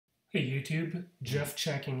Hey YouTube, Jeff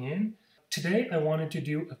checking in. Today I wanted to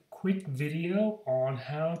do a quick video on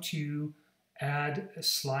how to add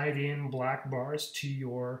slide-in black bars to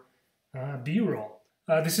your B-roll.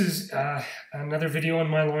 This is another video in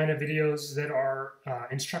my line of videos that are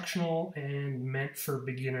instructional and meant for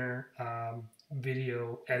beginner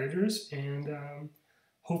video editors, and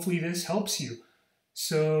hopefully this helps you.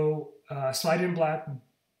 So slide-in black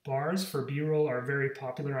bars for B-roll are very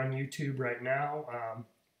popular on YouTube right now.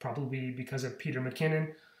 Probably because of Peter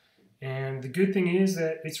McKinnon. And the good thing is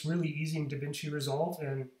that it's really easy in DaVinci Resolve,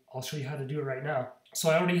 and I'll show you how to do it right now. So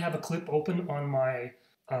I already have a clip open on my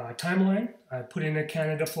timeline. I put in a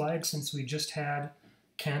Canada flag since we just had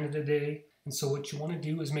Canada Day. And so what you want to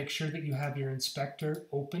do is make sure that you have your inspector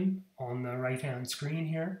open on the right-hand screen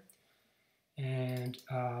here. And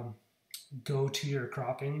go to your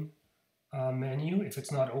cropping menu. If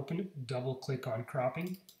it's not open, double-click on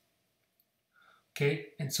cropping. Okay,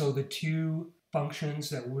 and so the two functions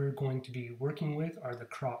that we're going to be working with are the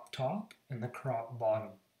crop top and the crop bottom.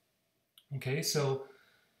 Okay, so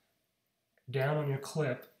down on your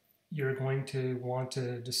clip, you're going to want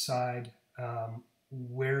to decide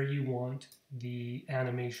where you want the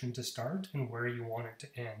animation to start and where you want it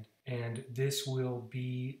to end. And this will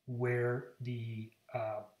be where the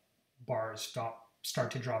bars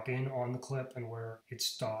start to drop in on the clip and where it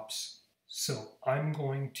stops. So I'm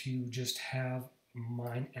going to just have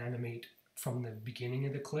mine animate from the beginning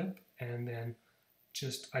of the clip, and then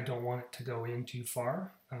I don't want it to go in too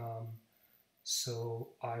far, so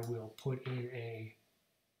I will put in a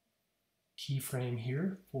keyframe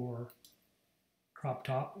here for crop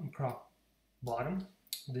top and crop bottom.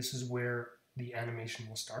 This is where the animation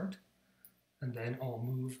will start, and then I'll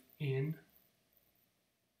move in.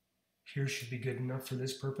 Here should be good enough for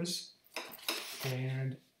this purpose,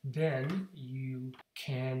 and then you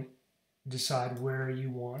can decide where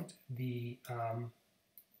you want the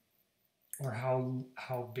or how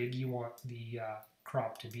big you want the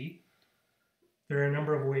crop to be. There are a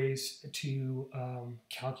number of ways to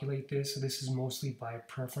calculate this. So this is mostly by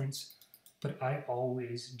preference, but I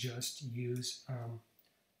always just use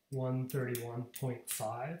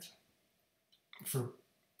 131.5 for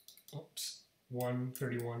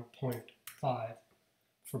 131.5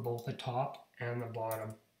 for both the top and the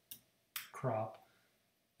bottom crop.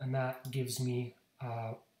 And that gives me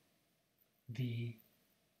the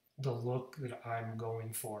look that I'm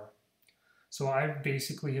going for. So I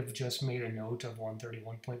basically have just made a note of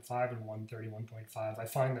 131.5 and 131.5. I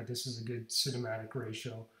find that this is a good cinematic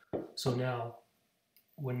ratio. So now,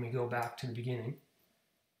 when we go back to the beginning,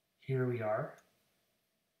 here we are.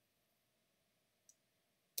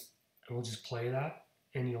 And we'll just play that,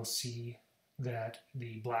 and you'll see that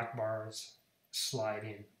the black bars slide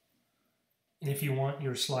in. And if you want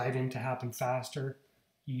your slide in to happen faster,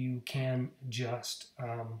 you can just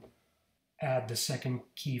add the second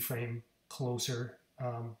keyframe closer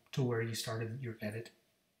to where you started your edit.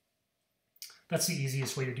 That's the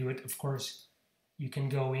easiest way to do it. Of course, you can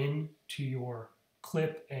go in to your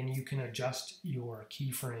clip and you can adjust your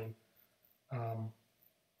keyframe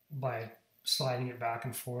by sliding it back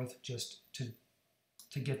and forth just to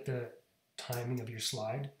get the timing of your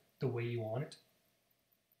slide the way you want it.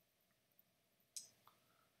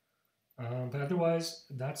 But otherwise,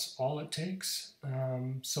 that's all it takes.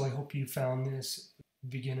 So I hope you found this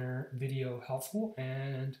beginner video helpful,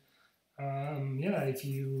 and yeah, if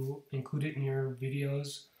you include it in your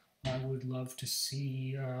videos, I would love to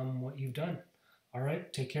see what you've done. All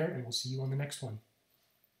right, take care, and we'll see you on the next one.